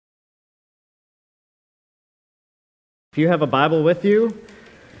If you have a Bible with you,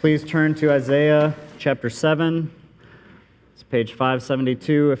 please turn to Isaiah chapter 7. It's page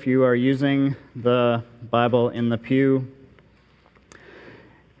 572 if you are using the Bible in the pew.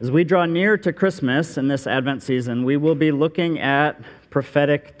 As we draw near to Christmas in this Advent season, we will be looking at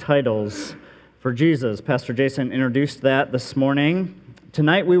prophetic titles for Jesus. Pastor Jason introduced that this morning.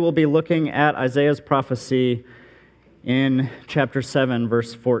 Tonight we will be looking at Isaiah's prophecy in chapter 7,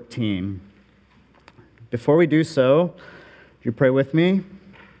 verse 14. Before we do so, would you pray with me?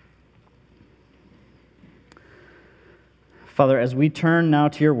 Father, as we turn now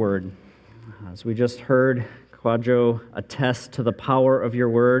to your word, as we just heard Quadro attest to the power of your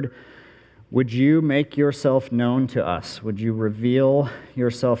word, would you make yourself known to us? Would you reveal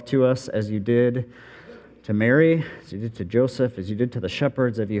yourself to us as you did to Mary, as you did to Joseph, as you did to the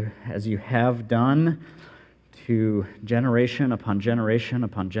shepherds, as you have done to generation upon generation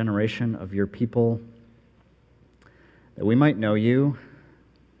upon generation of your people, that we might know you,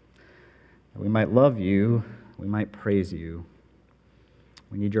 that we might love you, we might praise you.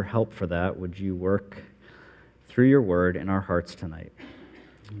 We need your help for that. Would you work through your word in our hearts tonight?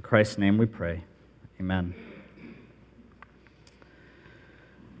 In Christ's name we pray. Amen.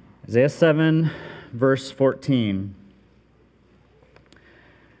 Isaiah 7, verse 14.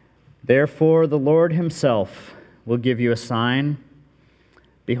 Therefore the Lord himself will give you a sign.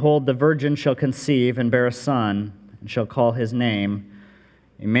 Behold, the virgin shall conceive and bear a son, and shall call his name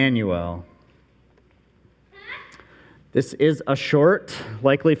Emmanuel. This is a short,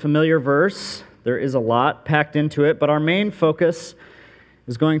 likely familiar verse. There is a lot packed into it, but our main focus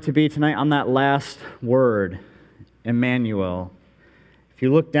is going to be tonight on that last word, Emmanuel. If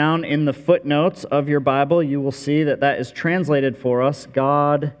you look down in the footnotes of your Bible, you will see that that is translated for us,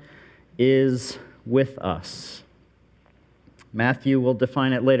 God is with us. Matthew will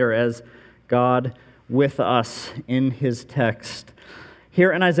define it later as God with us in his text.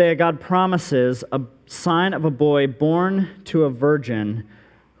 Here in Isaiah, God promises a sign of a boy born to a virgin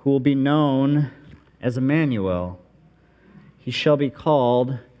who will be known as Emmanuel. He shall be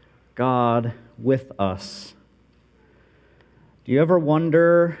called God with us. Do you ever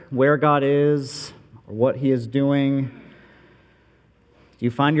wonder where God is or what he is doing? Do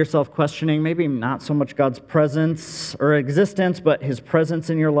you find yourself questioning maybe not so much God's presence or existence, but his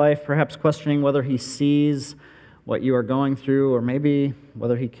presence in your life, perhaps questioning whether he sees what you are going through or maybe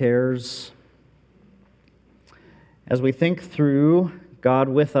whether he cares? As we think through God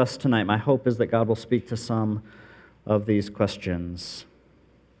with us tonight, my hope is that God will speak to some of these questions.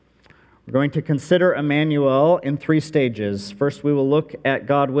 We're going to consider Emmanuel in three stages. First, we will look at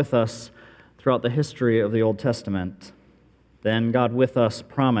God with us throughout the history of the Old Testament. Then God with us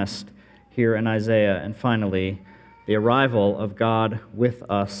promised here in Isaiah. And finally, the arrival of God with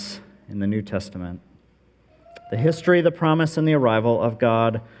us in the New Testament. The history, the promise, and the arrival of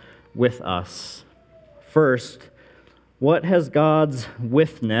God with us. First, what has God's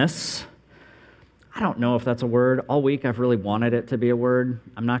withness? I don't know if that's a word. All week I've really wanted it to be a word.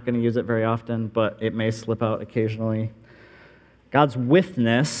 I'm not going to use it very often, but it may slip out occasionally. God's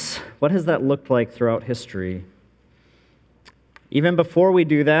withness, what has that looked like throughout history? Even before we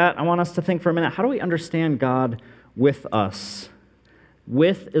do that, I want us to think for a minute, how do we understand God with us?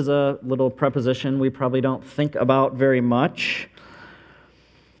 With is a little preposition we probably don't think about very much.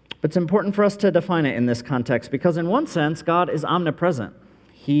 But it's important for us to define it in this context because in one sense, God is omnipresent.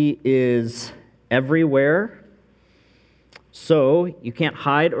 He is everywhere. So you can't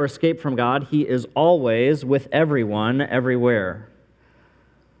hide or escape from God. He is always with everyone, everywhere.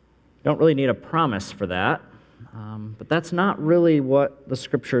 You don't really need a promise for that. But that's not really what the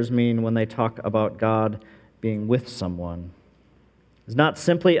Scriptures mean when they talk about God being with someone. It's not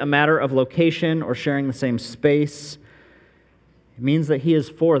simply a matter of location or sharing the same space. It means that he is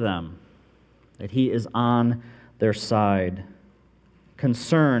for them, that he is on their side,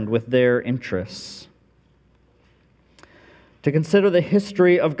 concerned with their interests. To consider the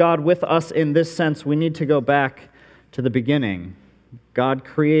history of God with us in this sense, we need to go back to the beginning. God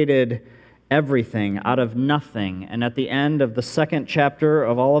created everything out of nothing. And at the end of the second chapter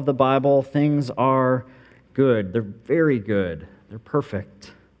of all of the Bible, things are good. They're very good. They're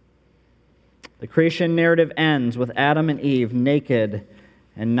perfect. The creation narrative ends with Adam and Eve naked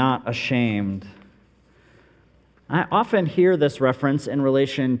and not ashamed. I often hear this reference in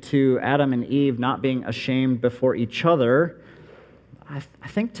relation to Adam and Eve not being ashamed before each other. I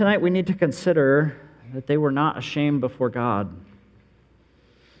think tonight we need to consider that they were not ashamed before God.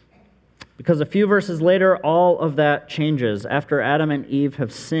 Because a few verses later, all of that changes. After Adam and Eve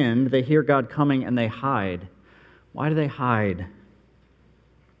have sinned, they hear God coming and they hide. Why do they hide?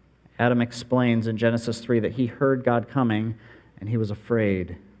 Adam explains in Genesis 3 that he heard God coming and he was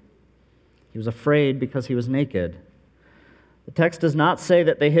afraid. He was afraid because he was naked. The text does not say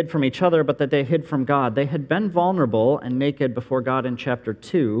that they hid from each other, but that they hid from God. They had been vulnerable and naked before God in chapter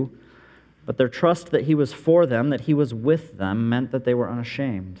 2, but their trust that he was for them, that he was with them, meant that they were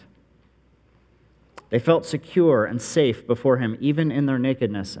unashamed. They felt secure and safe before him, even in their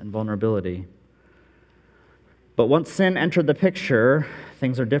nakedness and vulnerability. But once sin entered the picture,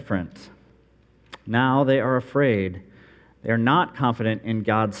 things are different. Now they are afraid. They are not confident in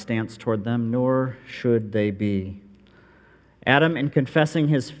God's stance toward them, nor should they be. Adam, in confessing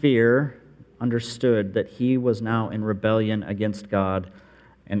his fear, understood that he was now in rebellion against God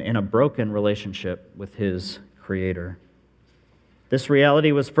and in a broken relationship with his Creator. This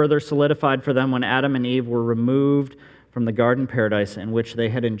reality was further solidified for them when Adam and Eve were removed from the garden paradise in which they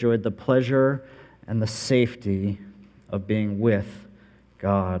had enjoyed the pleasure and the safety of being with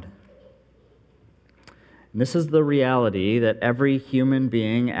God. And this is the reality that every human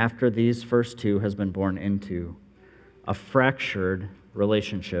being after these first two has been born into, a fractured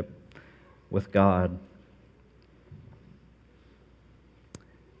relationship with God.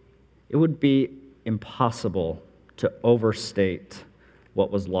 It would be impossible to overstate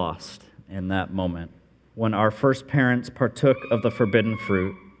what was lost in that moment when our first parents partook of the forbidden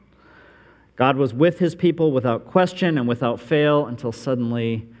fruit. God was with his people without question and without fail until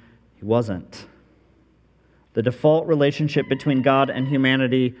suddenly he wasn't. The default relationship between God and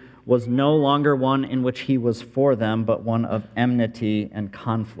humanity was no longer one in which he was for them, but one of enmity and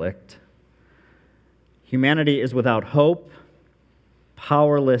conflict. Humanity is without hope,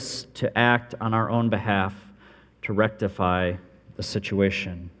 powerless to act on our own behalf to rectify the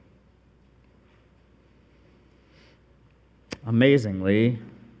situation. Amazingly,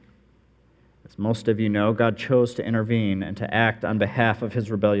 as most of you know, God chose to intervene and to act on behalf of his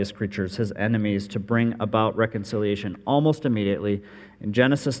rebellious creatures, his enemies, to bring about reconciliation almost immediately. In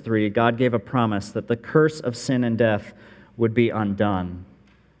Genesis 3, God gave a promise that the curse of sin and death would be undone,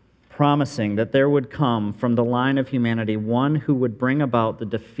 promising that there would come from the line of humanity one who would bring about the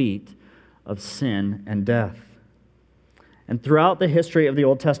defeat of sin and death. And throughout the history of the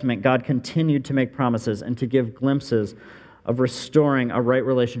Old Testament, God continued to make promises and to give glimpses of restoring a right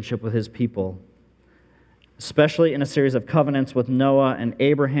relationship with his people, especially in a series of covenants with Noah and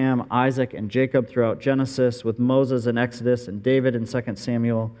Abraham, Isaac and Jacob throughout Genesis, with Moses in Exodus and David in 2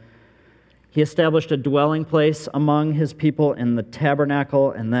 Samuel. He established a dwelling place among his people in the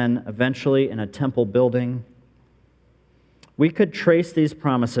tabernacle and then eventually in a temple building. We could trace these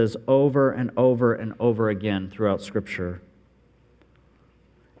promises over and over and over again throughout Scripture.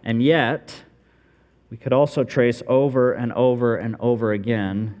 And yet, we could also trace over and over and over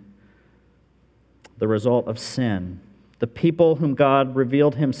again the result of sin. The people whom God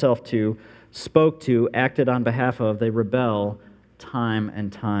revealed himself to, spoke to, acted on behalf of, they rebel time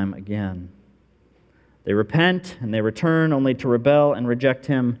and time again. They repent and they return only to rebel and reject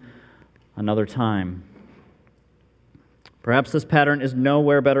him another time. Perhaps this pattern is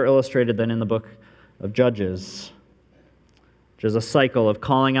nowhere better illustrated than in the book of Judges, which is a cycle of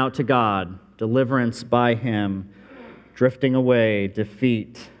calling out to God, deliverance by him, drifting away,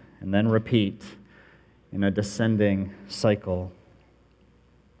 defeat, and then repeat in a descending cycle.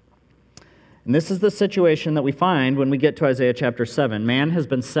 And this is the situation that we find when we get to Isaiah chapter 7. Man has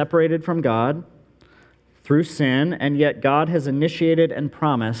been separated from God through sin, and yet God has initiated and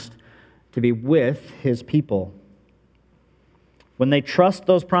promised to be with his people. When they trust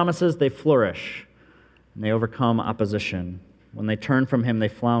those promises, they flourish, and they overcome opposition. When they turn from him, they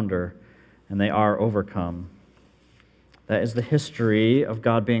flounder, and they are overcome. That is the history of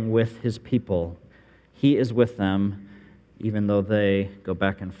God being with his people. He is with them, even though they go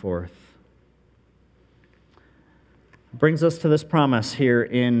back and forth. Brings us to this promise here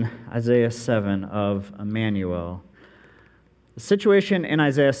in Isaiah 7 of Emmanuel. The situation in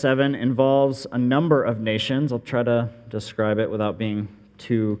Isaiah 7 involves a number of nations. I'll try to describe it without being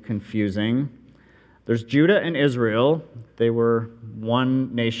too confusing. There's Judah and Israel. They were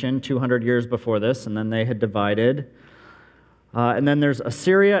one nation 200 years before this, and then they had divided. And then there's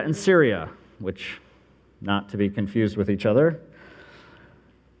Assyria and Syria, which, not to be confused with each other.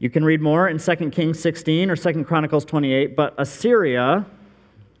 You can read more in 2 Kings 16 or 2 Chronicles 28, but Assyria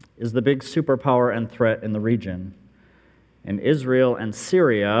is the big superpower and threat in the region. And Israel and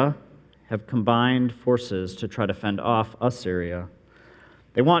Syria have combined forces to try to fend off Assyria.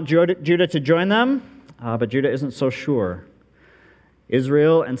 They want Judah to join them, but Judah isn't so sure.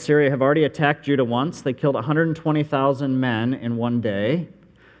 Israel and Syria have already attacked Judah once. They killed 120,000 men in one day.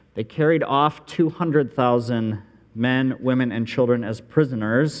 They carried off 200,000 men, women, and children as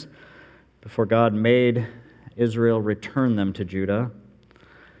prisoners. before God made Israel return them to Judah.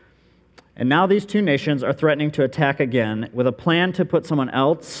 And now these two nations are threatening to attack again with a plan to put someone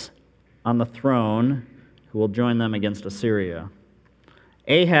else on the throne who will join them against Assyria.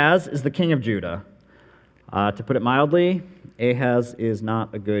 Ahaz is the king of Judah. To put it mildly, Ahaz is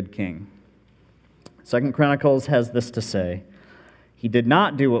not a good king. 2 Chronicles has this to say: "He did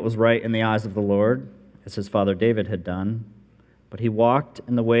not do what was right in the eyes of the Lord, as his father David had done, but he walked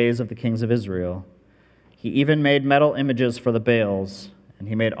in the ways of the kings of Israel. He even made metal images for the Baals, and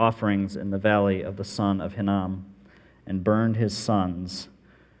he made offerings in the valley of the son of Hinnom, and burned his sons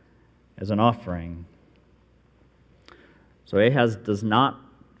as an offering." So Ahaz does not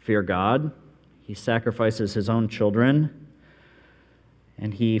fear God. He sacrifices his own children,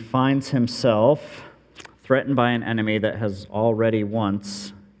 and he finds himself threatened by an enemy that has already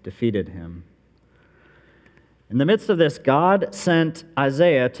once defeated him. In the midst of this, God sent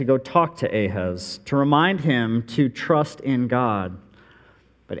Isaiah to go talk to Ahaz, to remind him to trust in God.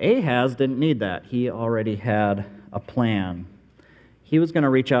 But Ahaz didn't need that. He already had a plan. He was going to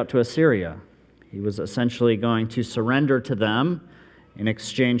reach out to Assyria. He was essentially going to surrender to them in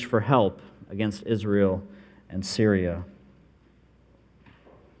exchange for help against Israel and Syria.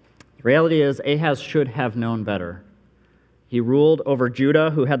 The reality is, Ahaz should have known better. He ruled over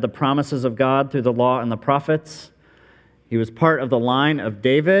Judah, who had the promises of God through the law and the prophets. He was part of the line of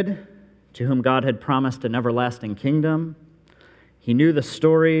David, to whom God had promised an everlasting kingdom. He knew the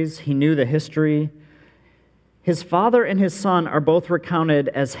stories. He knew the history. His father and his son are both recounted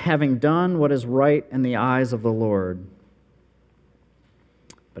as having done what is right in the eyes of the Lord.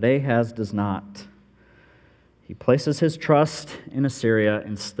 But Ahaz does not. He places his trust in Assyria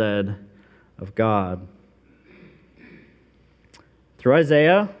instead of God. Through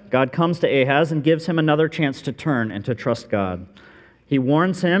Isaiah, God comes to Ahaz and gives him another chance to turn and to trust God. He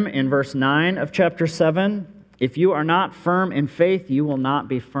warns him in verse 9 of chapter 7, "If you are not firm in faith, you will not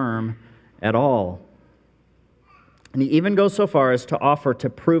be firm at all." And he even goes so far as to offer to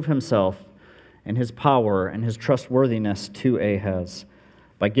prove himself and his power and his trustworthiness to Ahaz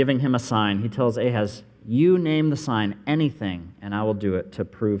by giving him a sign. He tells Ahaz, "You name the sign, anything, and I will do it to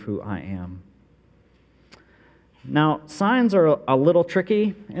prove who I am." Now, signs are a little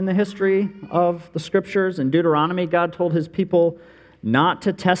tricky in the history of the Scriptures. In Deuteronomy, God told his people not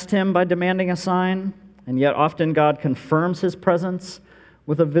to test him by demanding a sign, and yet often God confirms his presence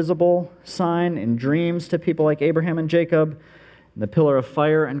with a visible sign in dreams to people like Abraham and Jacob, the pillar of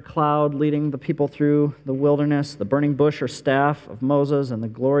fire and cloud leading the people through the wilderness, the burning bush or staff of Moses, and the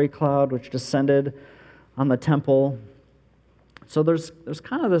glory cloud which descended on the temple. So there's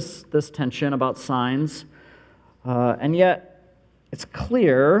kind of this tension about signs, and yet it's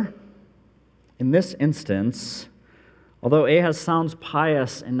clear in this instance, although Ahaz sounds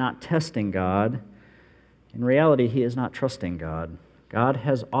pious in not testing God, in reality he is not trusting God. God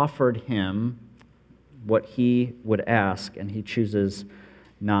has offered him what he would ask, and he chooses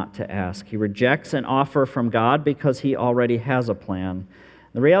not to ask. He rejects an offer from God because he already has a plan.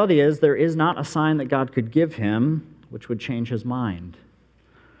 The reality is, there is not a sign that God could give him which would change his mind.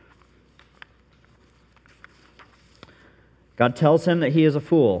 God tells him that he is a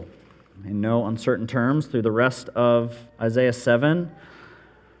fool in no uncertain terms through the rest of Isaiah 7.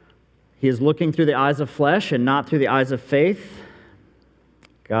 He is looking through the eyes of flesh and not through the eyes of faith.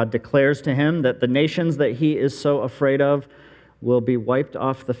 God declares to him that the nations that he is so afraid of will be wiped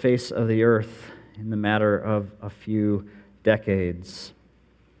off the face of the earth in the matter of a few decades.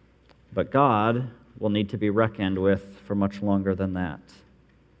 But God will need to be reckoned with for much longer than that.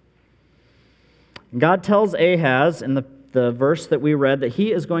 And God tells Ahaz in the verse that we read that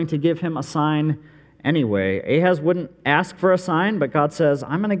he is going to give him a sign anyway. Ahaz wouldn't ask for a sign, but God says,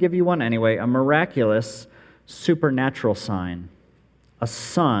 "I'm going to give you one anyway, a miraculous, supernatural sign. A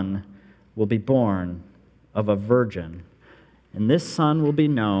son will be born of a virgin, and this son will be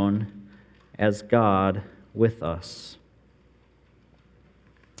known as God with us."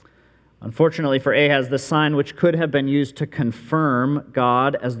 Unfortunately for Ahaz, the sign which could have been used to confirm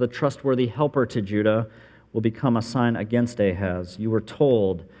God as the trustworthy helper to Judah will become a sign against Ahaz. You were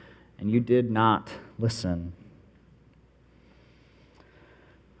told, and you did not listen.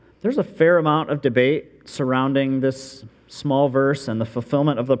 There's a fair amount of debate surrounding this small verse and the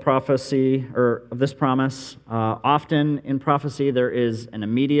fulfillment of the prophecy, or of this promise. Often in prophecy, there is an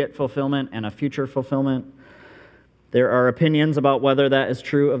immediate fulfillment and a future fulfillment. There are opinions about whether that is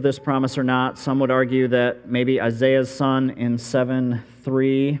true of this promise or not. Some would argue that maybe Isaiah's son in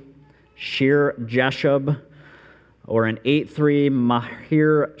 7:3, Shir-Jashub, or in 8:3,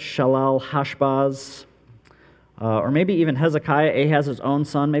 Mahir Shalal Hashbaz, or maybe even Hezekiah, Ahaz's own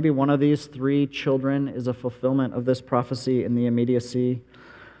son. Maybe one of these three children is a fulfillment of this prophecy in the immediacy.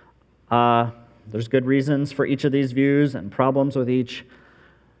 There's good reasons for each of these views and problems with each.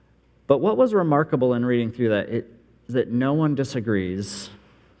 But what was remarkable in reading through that is that no one disagrees,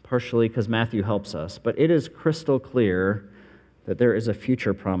 partially because Matthew helps us, but it is crystal clear that there is a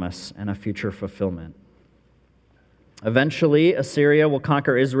future promise and a future fulfillment. Eventually, Assyria will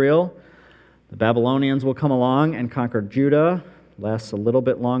conquer Israel. The Babylonians will come along and conquer Judah, lasts a little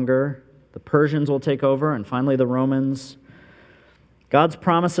bit longer. The Persians will take over, and finally the Romans. God's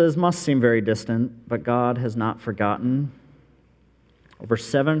promises must seem very distant, but God has not forgotten. Over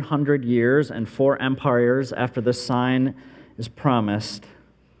 700 years and 4 empires after this sign is promised,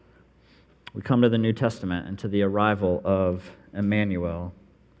 we come to the New Testament and to the arrival of Emmanuel.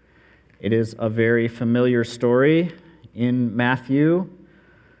 It is a very familiar story in Matthew.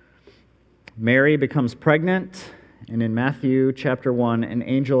 Mary becomes pregnant, and in Matthew chapter 1, an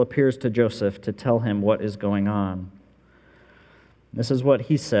angel appears to Joseph to tell him what is going on. This is what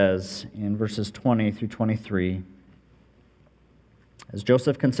he says in verses 20 through 23. As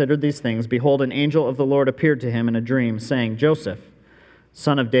Joseph considered these things, behold, an angel of the Lord appeared to him in a dream, saying, Joseph,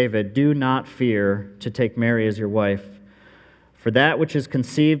 son of David, do not fear to take Mary as your wife, for that which is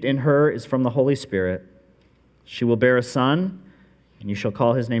conceived in her is from the Holy Spirit. She will bear a son, and you shall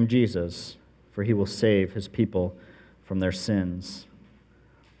call his name Jesus, for he will save his people from their sins.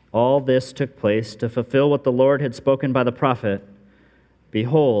 All this took place to fulfill what the Lord had spoken by the prophet.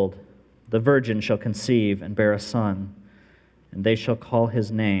 Behold, the virgin shall conceive and bear a son, and they shall call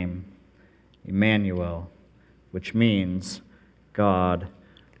his name Emmanuel, which means God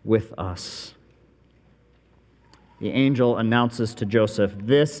with us. The angel announces to Joseph,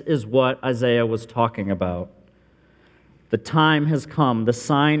 this is what Isaiah was talking about. The time has come. The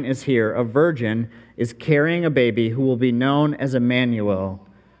sign is here. A virgin is carrying a baby who will be known as Emmanuel,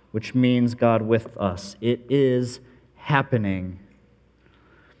 which means God with us. It is happening.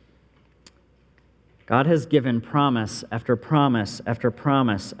 God has given promise after promise after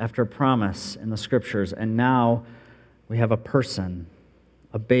promise after promise in the Scriptures, and now we have a person,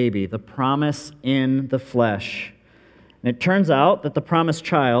 a baby, the promise in the flesh. And it turns out that the promised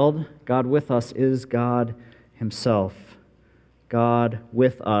child, God with us, is God himself. God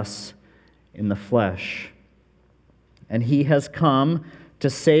with us in the flesh. And he has come to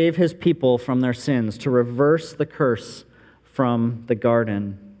save his people from their sins, to reverse the curse from the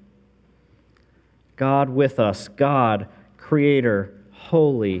garden. God with us, God, Creator,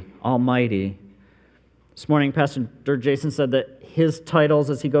 holy, almighty. This morning, Pastor Jason said that his titles,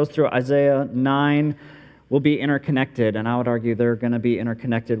 as he goes through Isaiah 9, will be interconnected, and I would argue they're going to be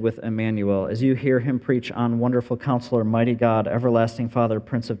interconnected with Emmanuel. As you hear him preach on Wonderful Counselor, Mighty God, Everlasting Father,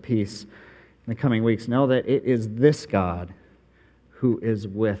 Prince of Peace in the coming weeks, know that it is this God who is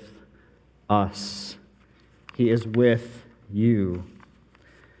with us. He is with you.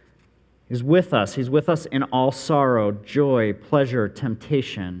 He's with us. He's with us in all sorrow, joy, pleasure,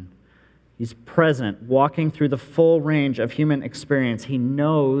 temptation. He's present, walking through the full range of human experience. He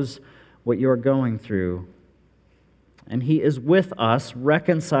knows what you're going through. And he is with us,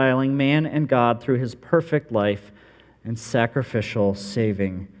 reconciling man and God through his perfect life and sacrificial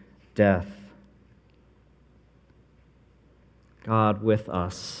saving death. God with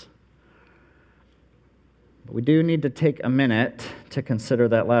us. But we do need to take a minute to consider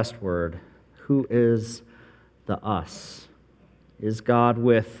that last word. Who is the us? Is God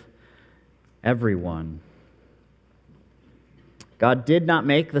with everyone? God did not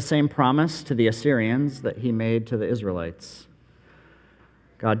make the same promise to the Assyrians that he made to the Israelites.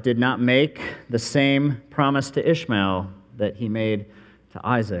 God did not make the same promise to Ishmael that he made to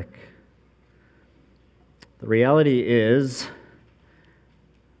Isaac. The reality is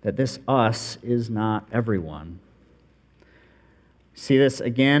that this us is not everyone. See this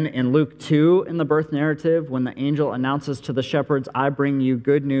again in Luke 2 in the birth narrative when the angel announces to the shepherds, I bring you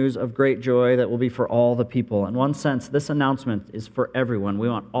good news of great joy that will be for all the people. In one sense, this announcement is for everyone. We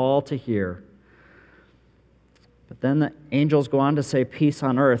want all to hear. But then the angels go on to say, peace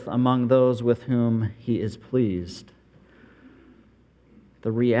on earth among those with whom he is pleased.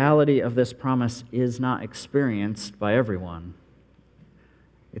 The reality of this promise is not experienced by everyone.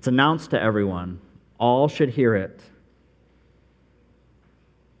 It's announced to everyone. All should hear it.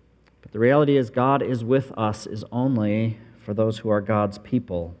 But the reality is God is with us is only for those who are God's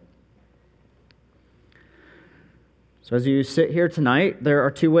people. So as you sit here tonight, there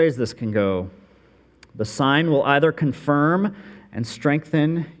are two ways this can go. The sign will either confirm and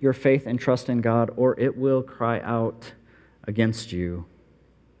strengthen your faith and trust in God, or it will cry out against you.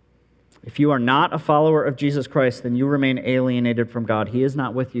 If you are not a follower of Jesus Christ, then you remain alienated from God. He is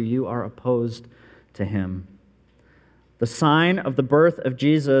not with you. You are opposed to him. The sign of the birth of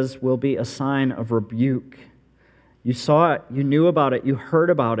Jesus will be a sign of rebuke. You saw it, you knew about it, you heard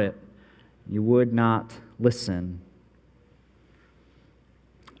about it. You would not listen.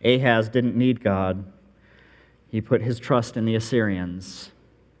 Ahaz didn't need God. He put his trust in the Assyrians.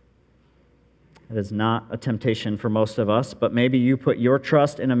 It is not a temptation for most of us, but maybe you put your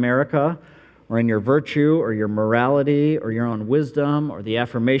trust in America or in your virtue or your morality or your own wisdom or the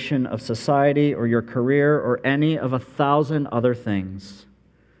affirmation of society or your career or any of 1,000 other things.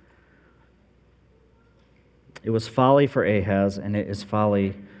 It was folly for Ahaz, and it is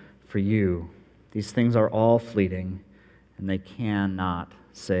folly for you. These things are all fleeting, and they cannot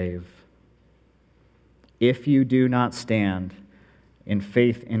save. If you do not stand in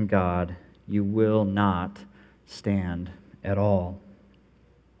faith in God, you will not stand at all.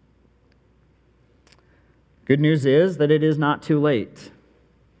 Good news is that it is not too late.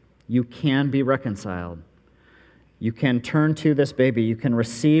 You can be reconciled. You can turn to this baby. You can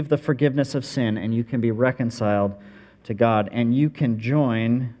receive the forgiveness of sin, and you can be reconciled to God, and you can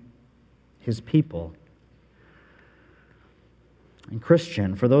join his people. And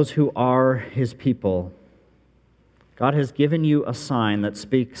Christian, for those who are his people, God has given you a sign that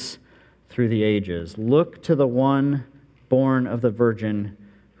speaks through the ages. Look to the one born of the Virgin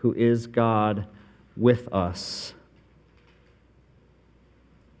who is God with us.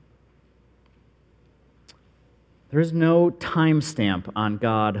 There is no timestamp on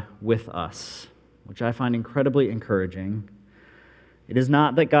God with us, which I find incredibly encouraging. It is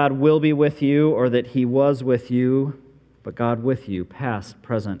not that God will be with you or that he was with you, but God with you, past,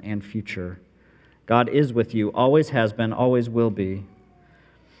 present, and future. God is with you, always has been, always will be.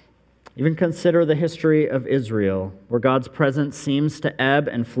 Even consider the history of Israel, where God's presence seems to ebb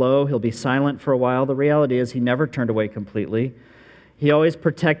and flow. He'll be silent for a while. The reality is he never turned away completely. He always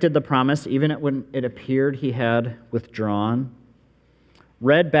protected the promise, even when it appeared he had withdrawn.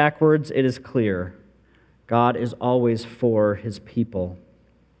 Read backwards, it is clear. God is always for his people.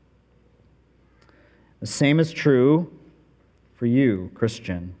 The same is true for you,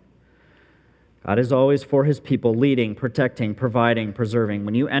 Christian. God is always for his people, leading, protecting, providing, preserving.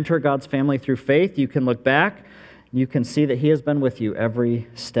 When you enter God's family through faith, you can look back and you can see that he has been with you every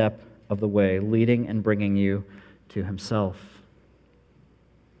step of the way, leading and bringing you to himself.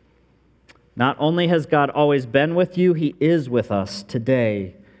 Not only has God always been with you, he is with us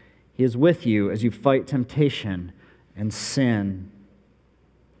today. He is with you as you fight temptation and sin.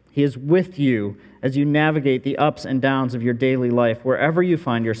 He is with you as you navigate the ups and downs of your daily life. Wherever you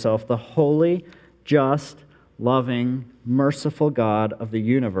find yourself, the holy, just, loving, merciful God of the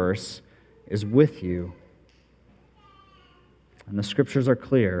universe is with you. And the scriptures are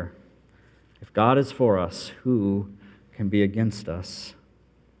clear. If God is for us, who can be against us?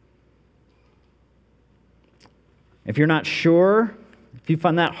 If you're not sure, if you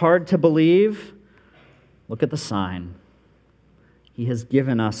find that hard to believe, look at the sign. He has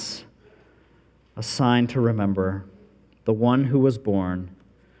given us a sign to remember, the one who was born.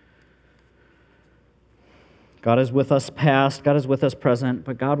 God is with us past, God is with us present,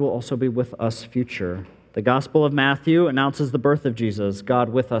 but God will also be with us future. The Gospel of Matthew announces the birth of Jesus, God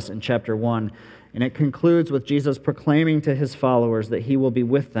with us, in chapter 1, and it concludes with Jesus proclaiming to his followers that he will be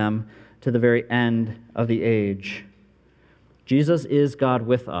with them to the very end of the age. Jesus is God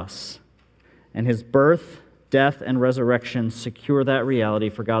with us, and his birth, death, and resurrection secure that reality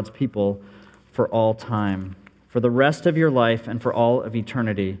for God's people for all time, for the rest of your life and for all of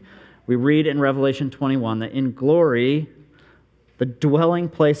eternity. We read in Revelation 21 that in glory, the dwelling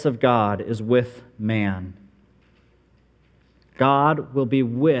place of God is with man. God will be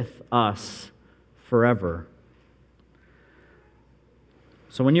with us forever.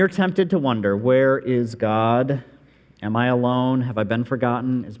 So when you're tempted to wonder, where is God? Am I alone? Have I been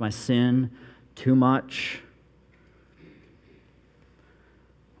forgotten? Is my sin too much?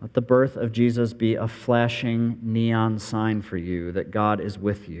 Let the birth of Jesus be a flashing neon sign for you that God is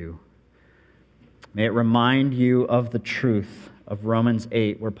with you. May it remind you of the truth of Romans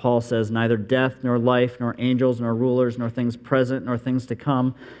 8, where Paul says, neither death, nor life, nor angels, nor rulers, nor things present, nor things to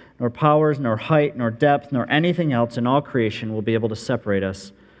come, nor powers, nor height, nor depth, nor anything else in all creation will be able to separate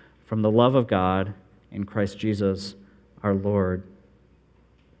us from the love of God in Christ Jesus our Lord.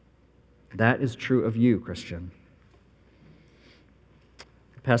 That is true of you, Christian.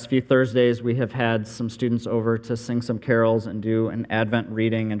 The past few Thursdays, we have had some students over to sing some carols and do an Advent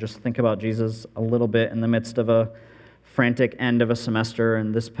reading and just think about Jesus a little bit in the midst of a frantic end of a semester.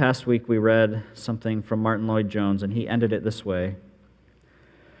 And this past week, we read something from Martin Lloyd-Jones, and he ended it this way.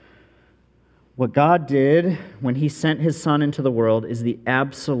 What God did when he sent his Son into the world is the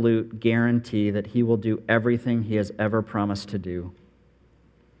absolute guarantee that he will do everything he has ever promised to do.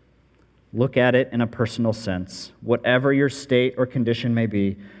 Look at it in a personal sense. Whatever your state or condition may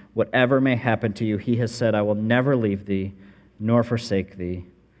be, whatever may happen to you, he has said, I will never leave thee nor forsake thee,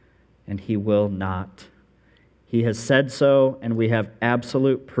 and he will not. He has said so, and we have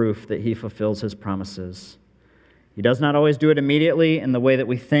absolute proof that he fulfills his promises. He does not always do it immediately in the way that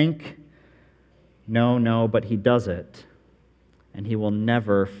we think. No, but he does it, and he will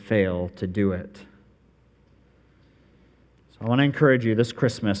never fail to do it. So I want to encourage you this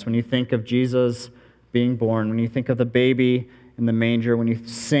Christmas, when you think of Jesus being born, when you think of the baby in the manger, when you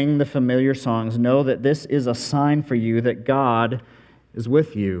sing the familiar songs, know that this is a sign for you that God is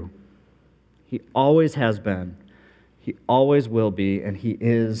with you. He always has been, he always will be, and he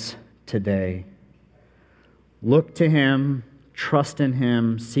is today. Look to him, trust in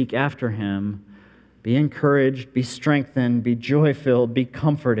him, seek after him. Be encouraged, be strengthened, be joy-filled, be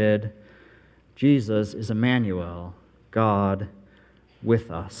comforted. Jesus is Emmanuel, God with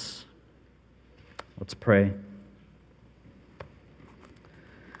us. Let's pray.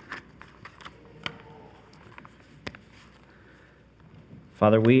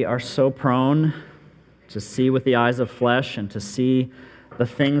 Father, we are so prone to see with the eyes of flesh and to see the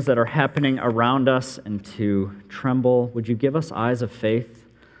things that are happening around us and to tremble. Would you give us eyes of faith,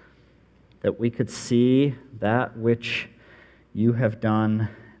 that we could see that which you have done,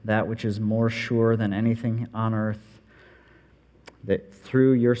 that which is more sure than anything on earth, that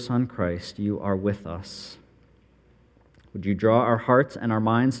through your Son Christ you are with us. Would you draw our hearts and our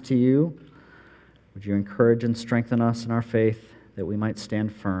minds to you? Would you encourage and strengthen us in our faith, that we might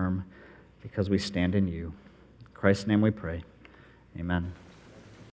stand firm because we stand in you? In Christ's name we pray. Amen.